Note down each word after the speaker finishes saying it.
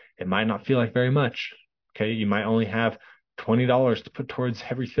It might not feel like very much. Okay. You might only have $20 to put towards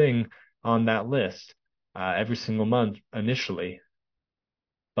everything on that list every single month initially.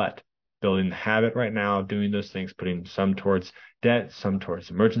 But building the habit right now of doing those things, putting some towards debt, some towards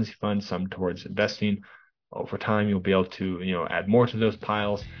emergency funds, some towards investing, over time you'll be able to add more to those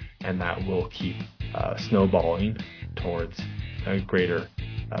piles, and that will keep snowballing towards a greater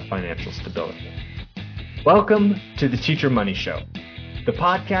financial stability. Welcome to the Teacher Money Show, the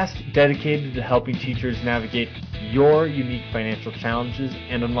podcast dedicated to helping teachers navigate your unique financial challenges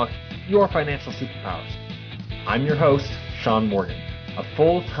and unlock your financial superpowers. I'm your host, Sean Morgan, a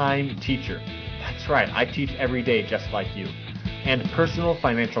full-time teacher. That's right, I teach every day just like you, and personal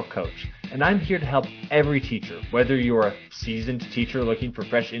financial coach. And I'm here to help every teacher, whether you're a seasoned teacher looking for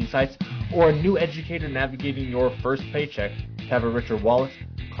fresh insights or a new educator navigating your first paycheck, to have a richer wallet,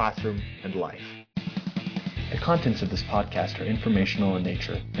 classroom, and life. The contents of this podcast are informational in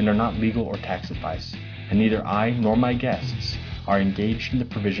nature and are not legal or tax advice, and neither I nor my guests are engaged in the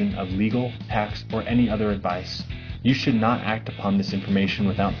provision of legal, tax, or any other advice. You should not act upon this information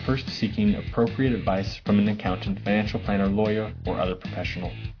without first seeking appropriate advice from an accountant, financial planner, lawyer, or other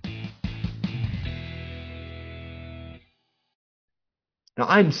professional. Now,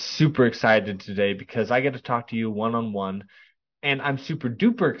 I'm super excited today because I get to talk to you one-on-one, and I'm super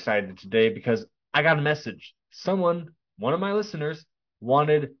duper excited today because I got a message. One of my listeners,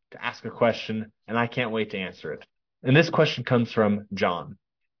 wanted to ask a question, and I can't wait to answer it. And this question comes from John.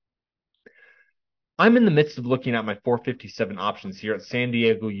 I'm in the midst of looking at my 457 options here at San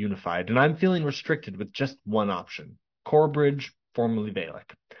Diego Unified, and I'm feeling restricted with just one option, Corebridge, formerly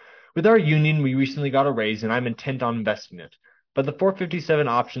Valic. With our union, we recently got a raise, and I'm intent on investing it, but the 457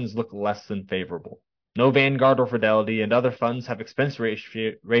 options look less than favorable. No Vanguard or Fidelity, and other funds have expense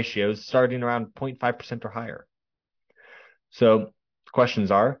ratios starting around 0.5% or higher. So the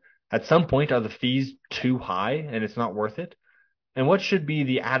questions are, at some point, are the fees too high and it's not worth it? And what should be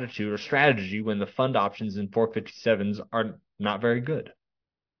the attitude or strategy when the fund options in 457s are not very good?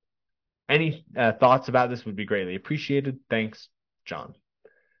 Any thoughts about this would be greatly appreciated. Thanks, John.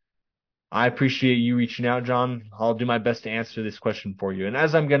 I appreciate you reaching out, John. I'll do my best to answer this question for you. And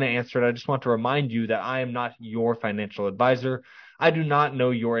as I'm going to answer it, I just want to remind you that I am not your financial advisor. I do not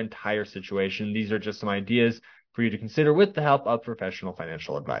know your entire situation. These are just some ideas for you to consider with the help of professional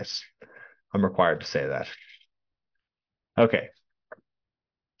financial advice. I'm required to say that. Okay.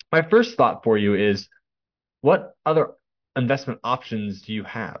 My first thought for you is, what other investment options do you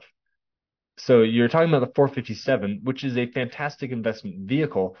have? So you're talking about the 457, which is a fantastic investment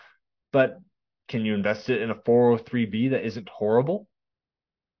vehicle, but can you invest it in a 403b that isn't horrible?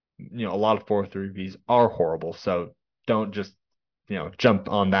 A lot of 403bs are horrible, so don't just jump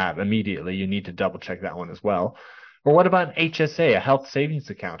on that immediately. You need to double check that one as well. Or what about an HSA, a health savings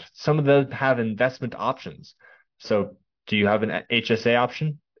account? Some of them have investment options. So do you have an HSA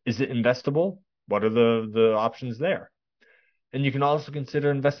option? Is it investable? What are the options there? And you can also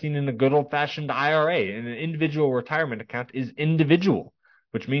consider investing in a good old-fashioned IRA. And an individual retirement account is individual,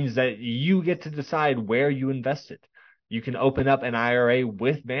 which means that you get to decide where you invest it. You can open up an IRA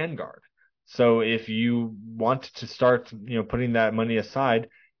with Vanguard. So if you want to start, putting that money aside,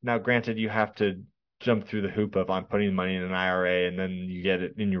 now granted, you have to jump through the hoop of I'm putting money in an IRA and then you get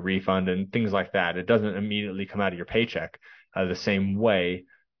it in your refund and things like that. It doesn't immediately come out of your paycheck the same way,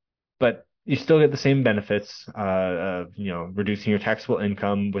 but you still get the same benefits of reducing your taxable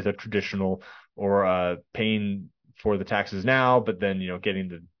income with a traditional, or paying for the taxes now, but then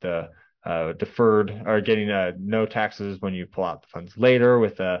getting the deferred, or getting no taxes when you pull out the funds later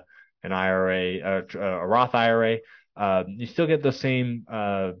with an IRA, a Roth IRA. You still get the same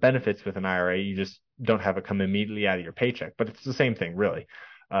benefits with an IRA. You just don't have it come immediately out of your paycheck, but it's the same thing, really.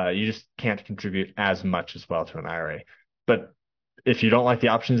 You just can't contribute as much as well to an IRA. But if you don't like the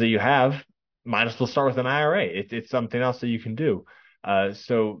options that you have, might as well start with an IRA. It's something else that you can do.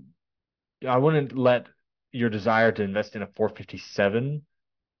 So I wouldn't let your desire to invest in a 457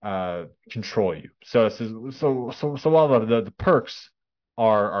 control you. So while the perks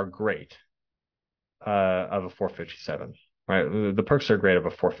are great of a 457, right? The perks are great of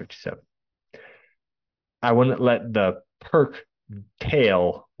a 457. I wouldn't let the perk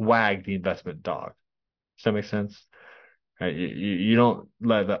tail wag the investment dog. Does that make sense? Right? You don't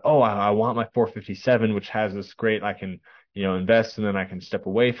let I want my 457, which has this great, I can invest, and then I can step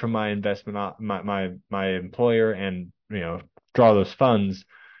away from my investment, my employer, and draw those funds.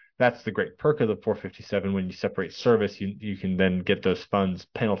 That's the great perk of the 457. When you separate service, you can then get those funds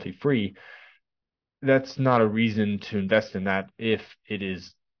penalty free. That's not a reason to invest in that if it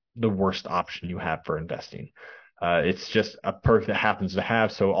is the worst option you have for investing. It's just a perk that happens to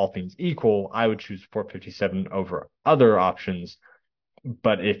have. So all things equal, I would choose 457 over other options.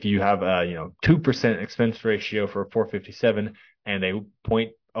 But if you have a 2% expense ratio for a 457 and a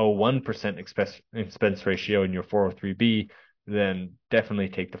 0.01% expense ratio in your 403b, then definitely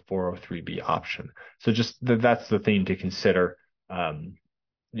take the 403b option. So just that's the thing to consider. Um,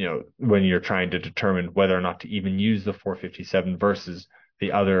 when you're trying to determine whether or not to even use the 457 versus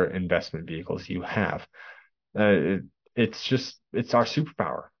the other investment vehicles you have. Uh, it's our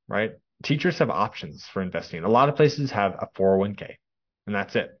superpower, right? Teachers have options for investing. A lot of places have a 401k, and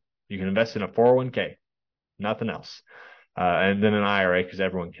that's it. You can invest in a 401k, nothing else. And then an IRA, because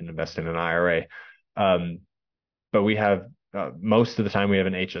everyone can invest in an IRA. Um, but we have most of the time we have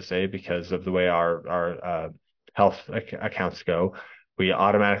an HSA because of the way our health accounts go. We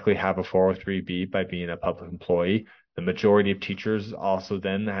automatically have a 403b by being a public employee. The majority of teachers also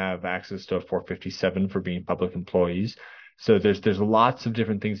then have access to a 457 for being public employees. So there's lots of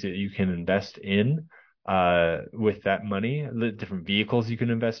different things that you can invest in with that money, the different vehicles you can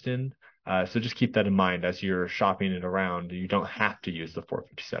invest in. So just keep that in mind as you're shopping it around. You don't have to use the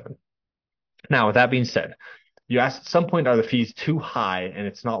 457. Now, with that being said, you asked at some point, are the fees too high and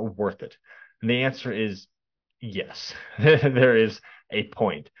it's not worth it? And the answer is yes. There is a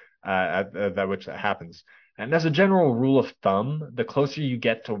point at which that happens. And as a general rule of thumb, the closer you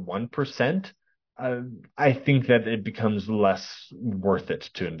get to 1%, uh, I think that it becomes less worth it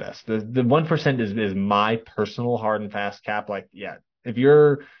to invest. The 1% is my personal hard and fast cap. Like, yeah, if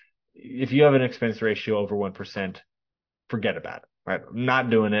you have an expense ratio over 1%, forget about it, right? I'm not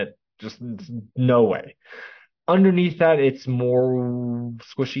doing it. Just no way. Underneath that, it's more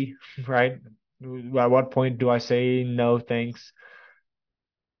squishy, right? At what point do I say no, thanks?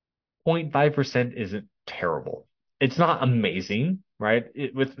 0.5% isn't terrible. It's not amazing, right?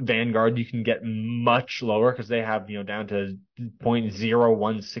 With Vanguard, you can get much lower because they have, down to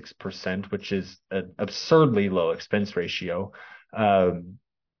 0.016%, which is an absurdly low expense ratio. Um,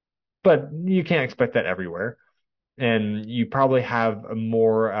 but you can't expect that everywhere. And you probably have a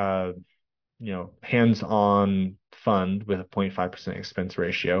more hands-on fund with a 0.5% expense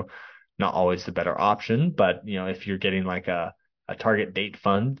ratio, not always the better option. But, if you're getting like a target date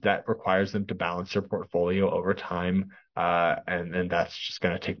fund that requires them to balance their portfolio over time, and that's just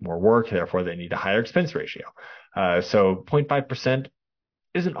going to take more work. Therefore, they need a higher expense ratio. So 0.5%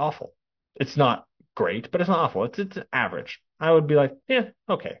 isn't awful. It's not great, but it's not awful. It's average. I would be like, yeah,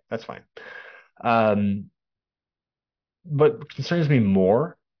 okay, that's fine. Um, what concerns me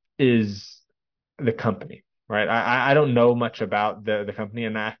more is the company, right? I don't know much about the company,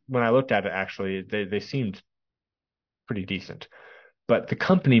 and when I looked at it, actually, they seemed pretty decent. But the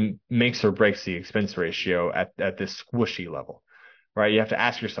company makes or breaks the expense ratio at this squishy level, right? You have to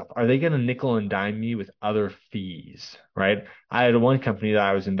ask yourself, are they going to nickel and dime me with other fees, right? I had one company that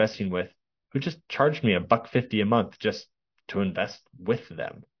I was investing with who just charged me $1.50 a month just to invest with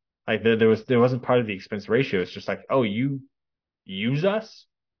them. Like there wasn't part of the expense ratio. It's just like, oh, you use us?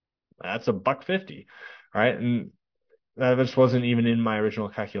 That's $1.50, right? And that just wasn't even in my original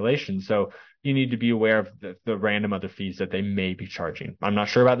calculation. So you need to be aware of the random other fees that they may be charging. I'm not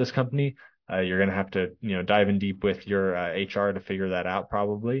sure about this company. You're going to have to, dive in deep with your HR to figure that out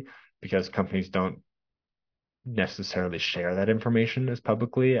probably because companies don't necessarily share that information as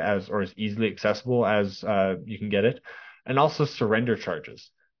publicly as or as easily accessible as you can get it. And also surrender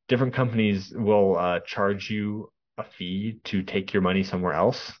charges. Different companies will charge you a fee to take your money somewhere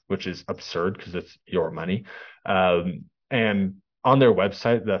else, which is absurd because it's your money. And on their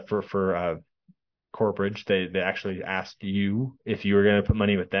website, for Corebridge, they actually asked you if you were going to put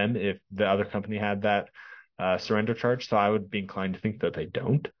money with them if the other company had that surrender charge. So I would be inclined to think that they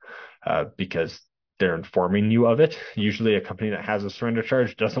don't, because they're informing you of it. Usually, a company that has a surrender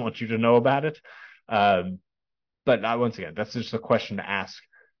charge doesn't want you to know about it. Um, but once again, that's just a question to ask.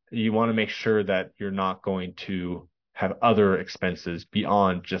 You want to make sure that you're not going to have other expenses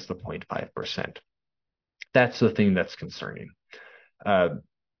beyond just the 0.5%. That's the thing that's concerning. Uh,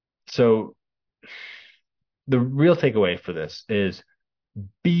 so the real takeaway for this is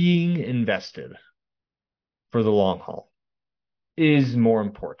being invested for the long haul is more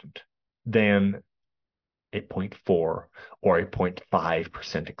important than a zero point 0.4 or a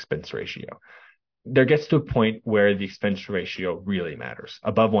 0.5% expense ratio. There gets to a point where the expense ratio really matters,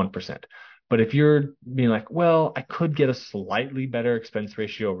 above 1%. But if you're being like, well, I could get a slightly better expense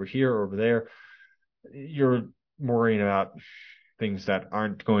ratio over here or over there, you're worrying about things that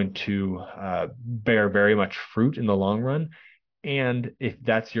aren't going to bear very much fruit in the long run. And if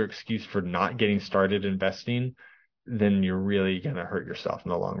that's your excuse for not getting started investing, then you're really going to hurt yourself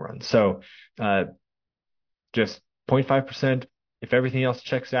in the long run. So, uh, Just 0.5%. If everything else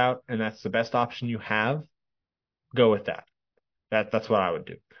checks out and that's the best option you have, go with that. That's what I would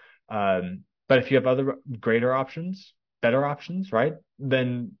do. But if you have other greater options, better options, right?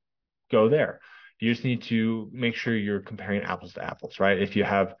 Then go there. You just need to make sure you're comparing apples to apples, right? If you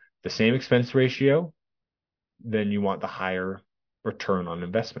have the same expense ratio, then you want the higher return on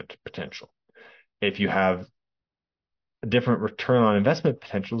investment potential. If you have different return on investment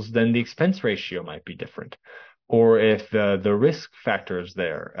potentials, then the expense ratio might be different. Or if the risk factor is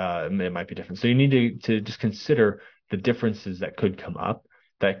there, it might be different. So you need to just consider the differences that could come up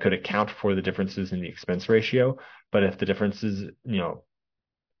that could account for the differences in the expense ratio. But if the difference is,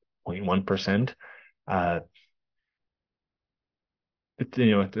 0.1%, uh,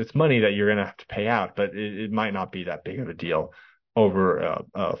 it's money that you're going to have to pay out, but it might not be that big of a deal over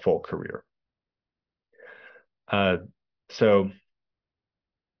a full career. Uh, so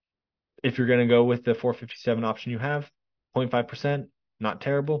if you're going to go with the 457 option you have, 0.5%, not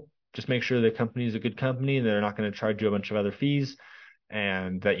terrible. Just make sure the company is a good company and they're not going to charge you a bunch of other fees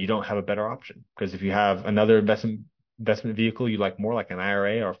and that you don't have a better option. Because if you have another investment vehicle you like more, like an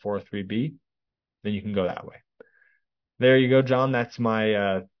IRA or 403b, then you can go that way. There you go, John. That's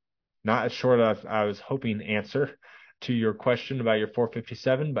my not as short as I was hoping answer to your question about your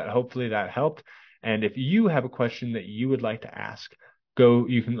 457, but hopefully that helped. And if you have a question that you would like to ask,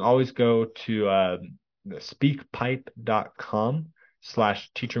 you can always go to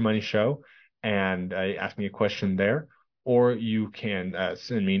speakpipe.com/teachermoneyshow and ask me a question there, or you can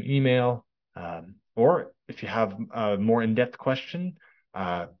send me an email. Or if you have a more in-depth question,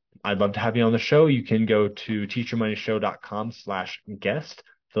 I'd love to have you on the show. You can go to teachermoneyshow.com/guest,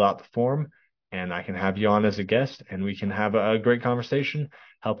 fill out the form, and I can have you on as a guest, and we can have a great conversation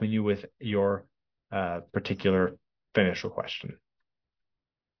helping you with your particular financial question.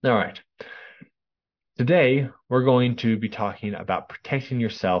 All right. Today, we're going to be talking about protecting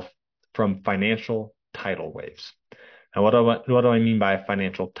yourself from financial tidal waves. Now, what do I mean by a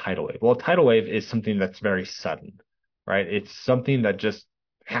financial tidal wave? Well, a tidal wave is something that's very sudden, right? It's something that just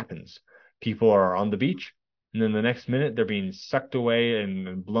happens. People are on the beach, and then the next minute they're being sucked away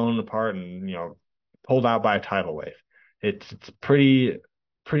and blown apart and, pulled out by a tidal wave. It's pretty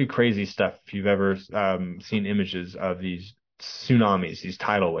crazy stuff if you've ever seen images of these tsunamis, these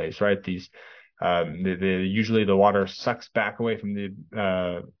tidal waves, right? Usually the water sucks back away from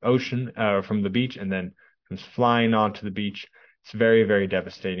the ocean, from the beach, and then comes flying onto the beach. It's very, very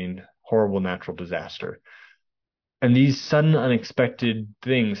devastating, horrible natural disaster. And these sudden, unexpected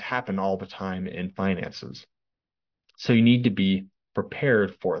things happen all the time in finances. So you need to be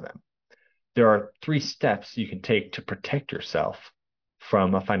prepared for them. There are 3 steps you can take to protect yourself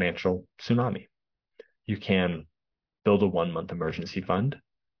from a financial tsunami. You can build a 1-month emergency fund,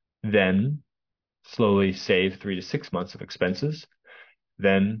 then slowly save 3 to 6 months of expenses,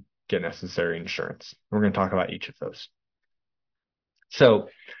 then get necessary insurance. We're going to talk about each of those. So,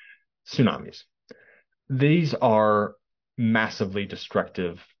 tsunamis. These are massively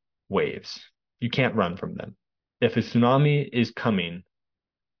destructive waves. You can't run from them. If a tsunami is coming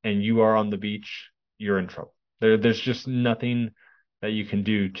and you are on the beach, you're in trouble. There's just nothing that you can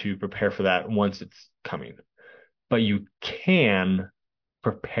do to prepare for that once it's coming. But you can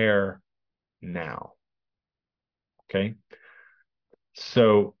prepare now. Okay?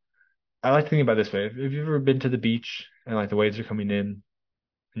 So I like to think about it this way. Have you ever been to the beach and like the waves are coming in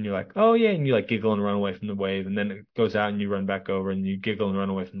and you're like, oh yeah, and you like giggle and run away from the wave, and then it goes out and you run back over and you giggle and run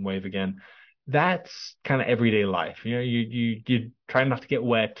away from the wave again. That's kind of everyday life. You try not to get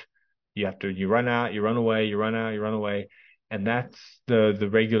wet. You run out, you run away, you run out, you run away. And that's the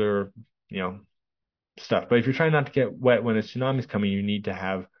regular, stuff. But if you're trying not to get wet when a tsunami's coming, you need to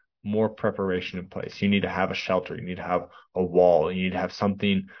have more preparation in place. You need to have a shelter. You need to have a wall. You need to have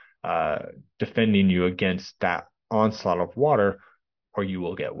something defending you against that onslaught of water, or you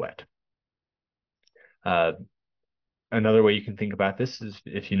will get wet. Uh, Another way you can think about this is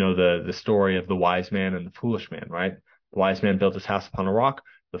if you know the story of the wise man and the foolish man, right? The wise man built his house upon a rock.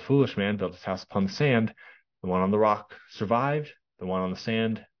 The foolish man built his house upon the sand. The one on the rock survived. The one on the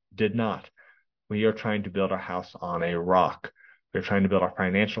sand did not. We are trying to build our house on a rock. We're trying to build our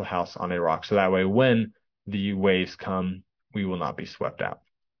financial house on a rock. So that way, when the waves come, we will not be swept out.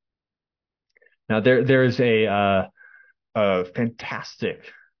 Now, there is a fantastic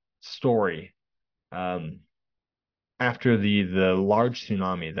story after the large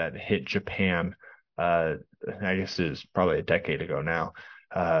tsunami that hit Japan. I guess it was probably a decade ago now.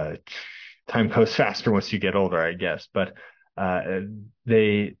 Time goes faster once you get older, I guess. But uh,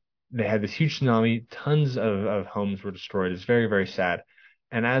 they they had this huge tsunami. Tons of homes were destroyed. It's very, very sad.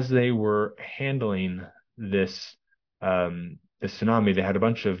 And as they were handling this tsunami, they had a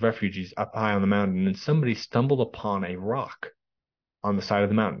bunch of refugees up high on the mountain, and somebody stumbled upon a rock on the side of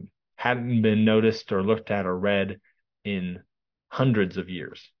the mountain. Hadn't been noticed or looked at or read in hundreds of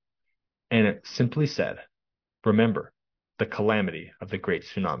years. And it simply said, remember the calamity of the great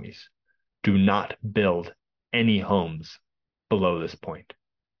tsunamis. Do not build any homes below this point.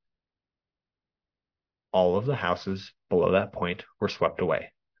 All of the houses below that point were swept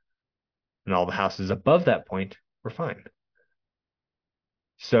away, and all the houses above that point were fine.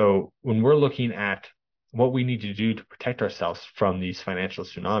 So when we're looking at what we need to do to protect ourselves from these financial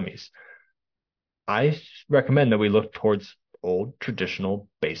tsunamis, I recommend that we look towards old, traditional,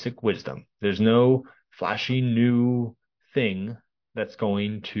 basic wisdom. There's no flashy new thing that's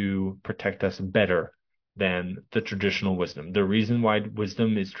going to protect us better than the traditional wisdom. The reason why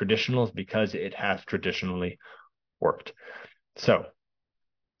wisdom is traditional is because it has traditionally worked. So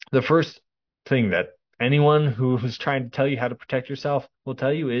the first thing that anyone who's trying to tell you how to protect yourself will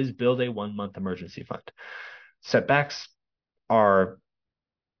tell you is build a 1 month emergency fund. Setbacks are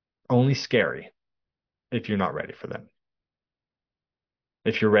only scary if you're not ready for them.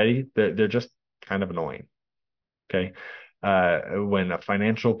 If you're ready, they're just kind of annoying. Okay. When a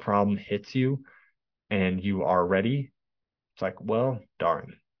financial problem hits you and you are ready, it's like, well,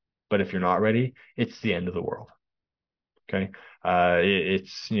 darn. But if you're not ready, it's the end of the world. Okay.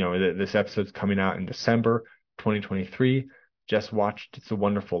 It's, this episode's coming out in December 2023. Just watched It's a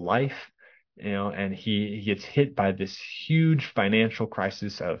Wonderful Life, and he gets hit by this huge financial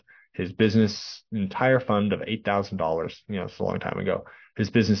crisis of his business entire fund of $8,000. It's a long time ago. His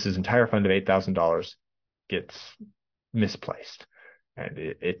business's entire fund of $8,000 gets misplaced, and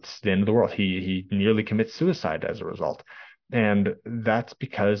it's the end of the world. He nearly commits suicide as a result, and that's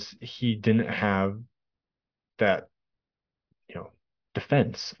because he didn't have that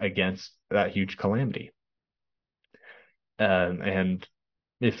defense against that huge calamity. And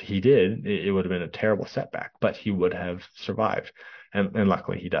if he did, it would have been a terrible setback, but he would have survived. And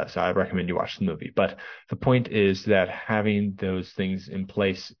luckily he does. I recommend you watch the movie. But the point is that having those things in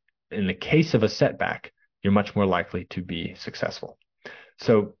place in the case of a setback, you're much more likely to be successful.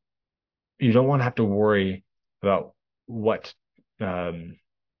 So you don't want to have to worry about what you're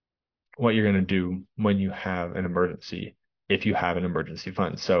going to do when you have an emergency, if you have an emergency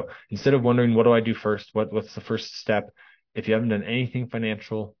fund. So instead of wondering, what do I do first? What's the first step? If you haven't done anything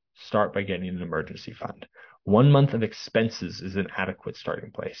financial, start by getting an emergency fund. 1 month of expenses is an adequate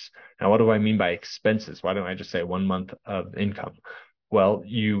starting place. Now, what do I mean by expenses? Why don't I just say 1 month of income? Well,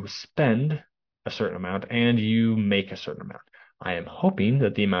 you spend a certain amount and you make a certain amount. I am hoping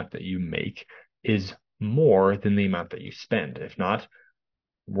that the amount that you make is more than the amount that you spend. If not,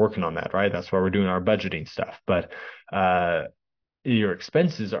 working on that, right? That's why we're doing our budgeting stuff. But your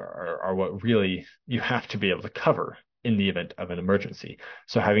expenses are what really you have to be able to cover in the event of an emergency.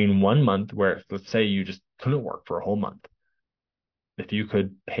 So having 1 month where, let's say, you just couldn't work for a whole month, if you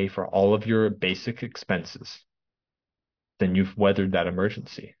could pay for all of your basic expenses, then you've weathered that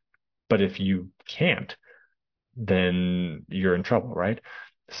emergency. But if you can't, then you're in trouble, right?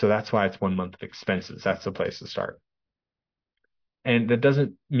 So that's why it's 1 month of expenses. That's the place to start. And that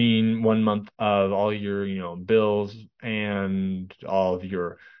doesn't mean 1 month of all your, bills and all of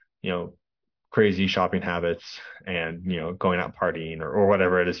your, crazy shopping habits and, going out partying or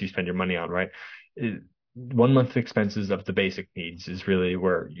whatever it is you spend your money on, right? 1 month expenses of the basic needs is really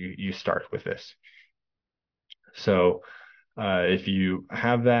where you start with this. So if you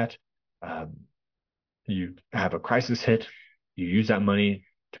have that, you have a crisis hit, you use that money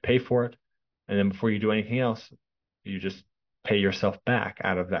to pay for it. And then before you do anything else, you just pay yourself back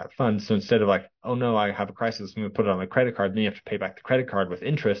out of that fund. So instead of like, oh no, I have a crisis, I'm going to put it on my credit card, then you have to pay back the credit card with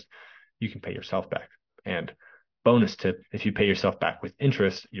interest, you can pay yourself back. And bonus tip, if you pay yourself back with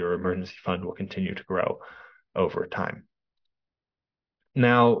interest, your emergency fund will continue to grow over time.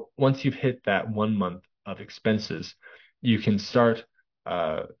 Now, once you've hit that 1 month of expenses, you can start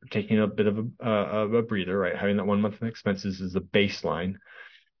taking a bit of a breather, right? Having that 1 month of expenses is the baseline,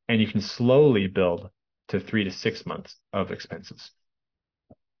 and you can slowly build to 3 to 6 months of expenses.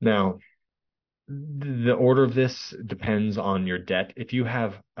 Now, the order of this depends on your debt. If you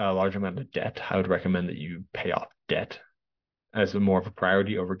have a large amount of debt, I would recommend that you pay off debt as more of a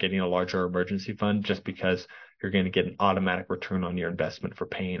priority over getting a larger emergency fund, just because you're going to get an automatic return on your investment for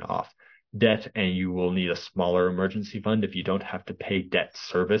paying off debt, and you will need a smaller emergency fund if you don't have to pay debt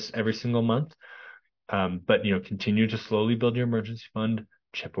service every single month. But continue to slowly build your emergency fund,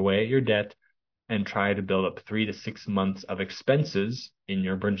 chip away at your debt, and try to build up 3 to 6 months of expenses in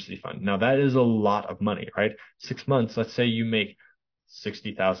your emergency fund. Now, that is a lot of money, right? 6 months, let's say you make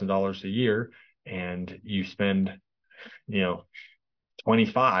 $60,000 a year. and you spend, you know,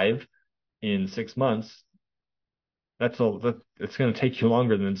 25 in 6 months, it's going to take you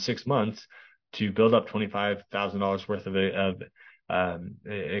longer than 6 months to build up $25,000 worth of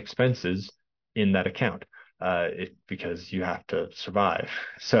expenses in that account, because you have to survive.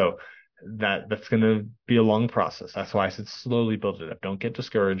 So that's going to be a long process. That's why I said slowly build it up. Don't get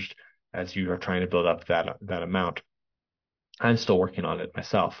discouraged as you are trying to build up that amount. I'm still working on it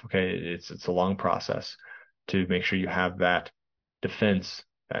myself. Okay. It's a long process to make sure you have that defense,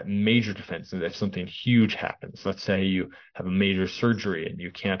 that major defense. And if something huge happens, let's say you have a major surgery and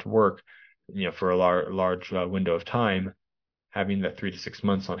you can't work, for a large window of time, having that 3 to 6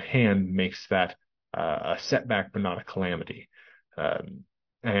 months on hand makes that a setback, but not a calamity.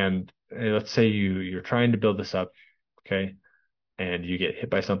 And let's say you're trying to build this up, okay, and you get hit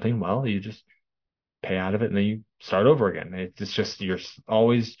by something. Well, you just pay out of it and then you start over again. It's just you're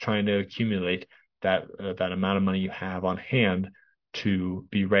always trying to accumulate that amount of money you have on hand to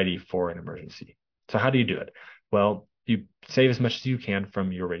be ready for an emergency. So how do you do it? Well, you save as much as you can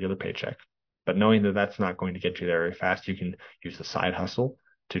from your regular paycheck, but knowing that that's not going to get you there very fast, you can use a side hustle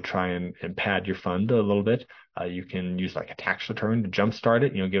to try and pad your fund a little bit. You can use like a tax return to jumpstart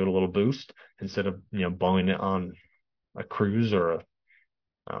it, give it a little boost instead of, blowing it on a cruise or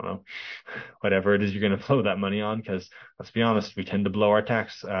I don't know, whatever it is you're going to blow that money on. Because let's be honest, we tend to blow our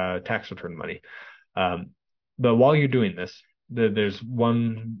tax return money. Um, but while you're doing this, there's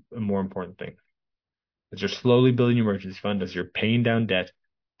one more important thing. As you're slowly building your emergency fund, as you're paying down debt,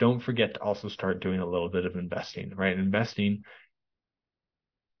 don't forget to also start doing a little bit of investing, right? Investing,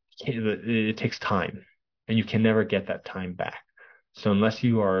 it takes time and you can never get that time back. So unless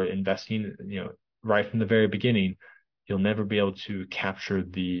you are investing, right from the very beginning, you'll never be able to capture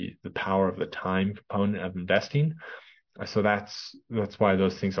the power of the time component of investing. So that's why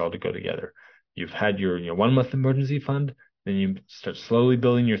those things all to go together. You've had your 1 month emergency fund, then you start slowly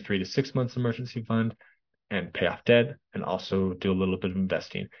building your 3 to 6 months emergency fund and pay off debt and also do a little bit of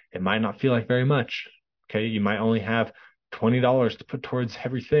investing. It might not feel like very much. Okay. You might only have $20 to put towards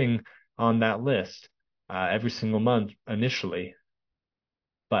everything on that list every single month initially,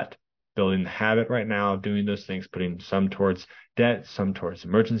 but building the habit right now of doing those things, putting some towards debt, some towards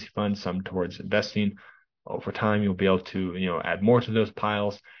emergency funds, some towards investing. Over time, you'll be able to, add more to those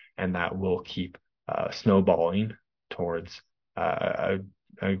piles, and that will keep snowballing towards a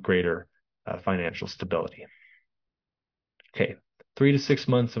greater financial stability. Okay, 3 to 6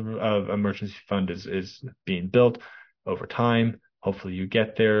 months of emergency fund is being built over time. Hopefully, you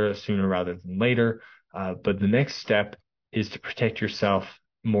get there sooner rather than later. But the next step is to protect yourself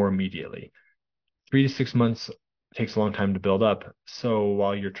more immediately. 3 to 6 months takes a long time to build up. So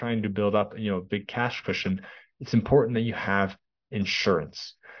while you're trying to build up, a big cash cushion, it's important that you have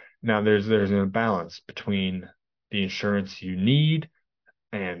insurance. Now there's an balance between the insurance you need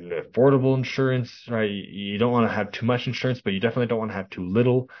and affordable insurance, right? You don't want to have too much insurance, but you definitely don't want to have too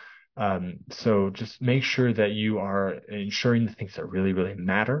little. So just make sure that you are insuring the things that really, really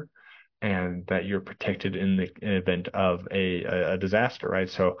matter and that you're protected in the event of a disaster, right?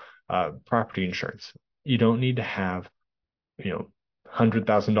 So, property insurance, you don't need to have,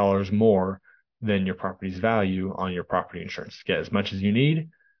 $100,000 more than your property's value on your property insurance. Get as much as you need,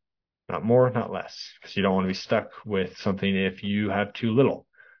 not more, not less, because you don't want to be stuck with something if you have too little.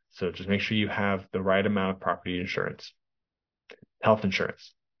 So just make sure you have the right amount of property insurance. Health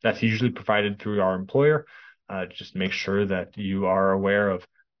insurance, that's usually provided through our employer. Just make sure that you are aware of,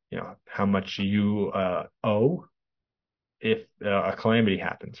 how much you owe if a calamity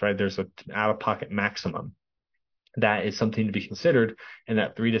happens, right? There's an out-of-pocket maximum. That is something to be considered in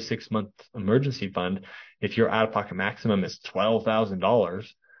that 3 to 6 month emergency fund. If your out-of-pocket maximum is $12,000,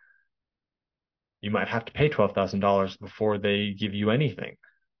 you might have to pay $12,000 before they give you anything,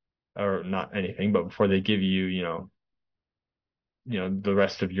 or not anything, but before they give you, the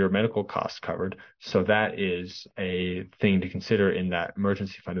rest of your medical costs covered. So that is a thing to consider in that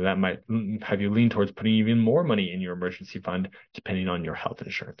emergency fund. And that might have you lean towards putting even more money in your emergency fund, depending on your health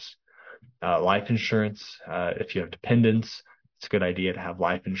insurance. Life insurance, if you have dependents, it's a good idea to have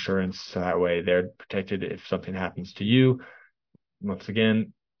life insurance. So that way they're protected if something happens to you. Once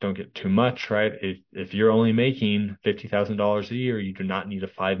again, don't get too much, right? If you're only making $50,000 a year, you do not need a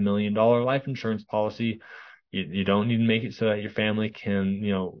 $5 million life insurance policy. You don't need to make it so that your family can,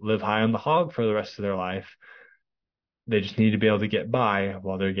 live high on the hog for the rest of their life. They just need to be able to get by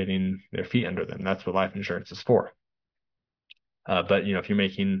while they're getting their feet under them. That's what life insurance is for. But if you're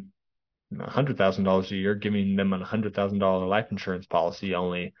making $100,000 a year, giving them a $100,000 life insurance policy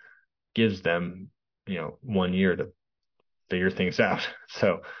only gives them, 1 year to figure things out.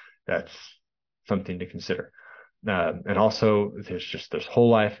 So that's something to consider. And also there's whole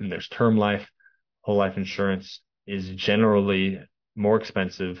life and there's term life. Whole life insurance is generally more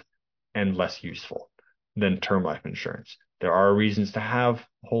expensive and less useful than term life insurance. There are reasons to have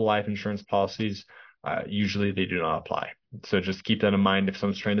whole life insurance policies. Usually they do not apply. So just keep that in mind. If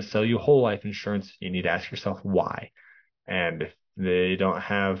someone's trying to sell you whole life insurance, you need to ask yourself why. And if they don't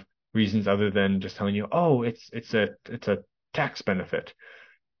have reasons other than just telling you, oh, it's a tax benefit.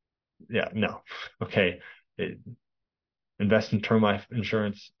 Yeah, no. Okay. Invest in term life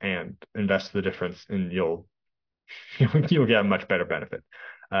insurance and invest the difference and you'll get a much better benefit.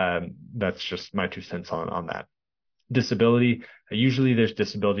 That's just my 2 cents on that. Disability. Usually there's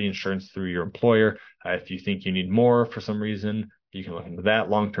disability insurance through your employer. If you think you need more for some reason, you can look into that.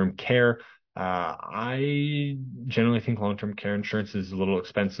 Long-term care. I generally think long-term care insurance is a little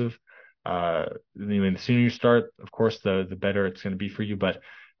expensive. The sooner you start, of course, the better it's going to be for you. But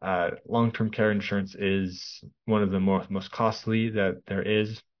long-term care insurance is one of the most costly that there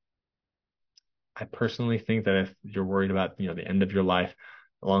is. I personally think that if you're worried about, the end of your life,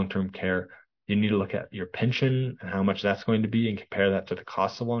 long-term care, you need to look at your pension and how much that's going to be and compare that to the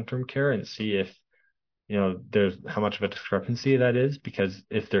cost of long-term care and see if, there's how much of a discrepancy that is. Because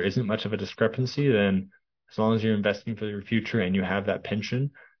if there isn't much of a discrepancy, then as long as you're investing for your future and you have that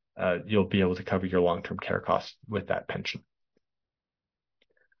pension, you'll be able to cover your long-term care costs with that pension.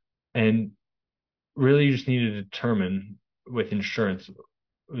 And really you just need to determine with insurance,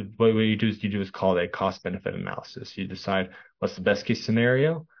 what you do is called a cost benefit analysis. You decide what's the best case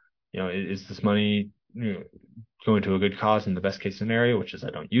scenario. Is this money going to a good cause in the best case scenario, which is I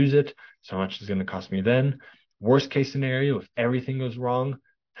don't use it. So how much is it going to cost me then? Worst case scenario, if everything goes wrong,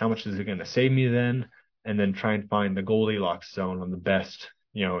 how much is it going to save me then? And then try and find the Goldilocks zone on the best,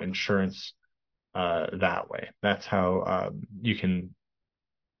 insurance that way. That's how you can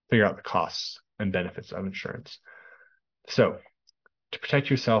figure out the costs and benefits of insurance. So to protect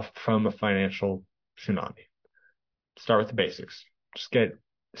yourself from a financial tsunami, start with the basics. Just get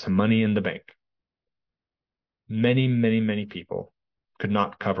some money in the bank. Many, many, many people could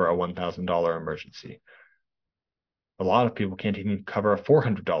not cover a $1,000 emergency. A lot of people can't even cover a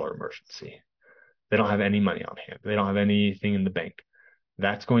 $400 emergency. They don't have any money on hand. They don't have anything in the bank.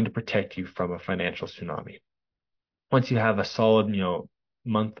 That's going to protect you from a financial tsunami. Once you have a solid,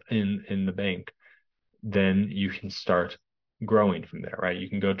 month in the bank, then you can start growing from there, right? You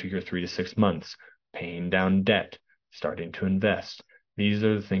can go to your 3 to 6 months, paying down debt, starting to invest. These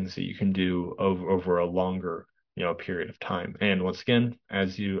are the things that you can do over a longer, period of time. And once again,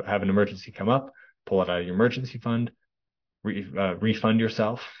 as you have an emergency come up, pull it out of your emergency fund, refund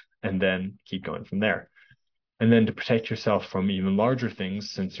yourself, and then keep going from there. And then to protect yourself from even larger things,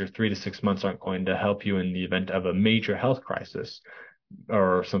 since your 3 to 6 months aren't going to help you in the event of a major health crisis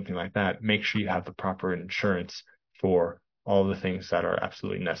or something like that, make sure you have the proper insurance for all the things that are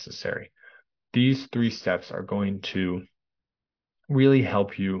absolutely necessary. These 3 steps are going to really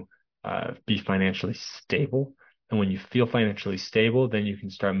help you be financially stable. And when you feel financially stable, then you can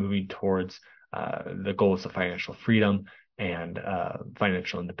start moving towards the goals of financial freedom and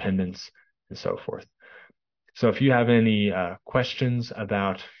financial independence and so forth. So if you have any questions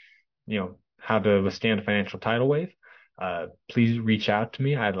about, how to withstand a financial tidal wave, please reach out to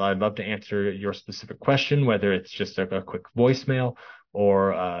me. I'd love to answer your specific question, whether it's just a quick voicemail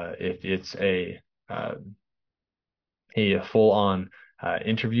or if it's a full-on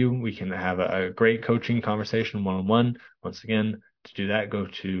interview. We can have a great coaching conversation one-on-one. Once again, to do that, go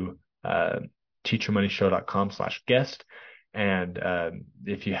to teachyourmoneyshow.com/guest. And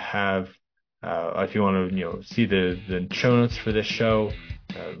if you want to, see the show notes for this show,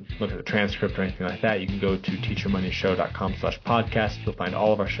 look at the transcript or anything like that, you can go to teachyourmoneyshow.com/podcast. You'll find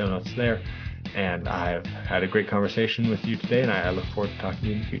all of our show notes there. And I've had a great conversation with you today, and I look forward to talking to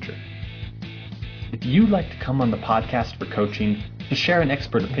you in the future. If you'd like to come on the podcast for coaching, to share an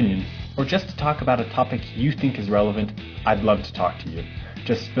expert opinion, or just to talk about a topic you think is relevant, I'd love to talk to you.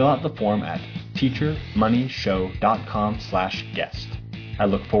 Just fill out the form at teachyourmoneyshow.com/guest. I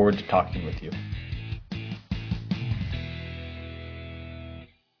look forward to talking with you.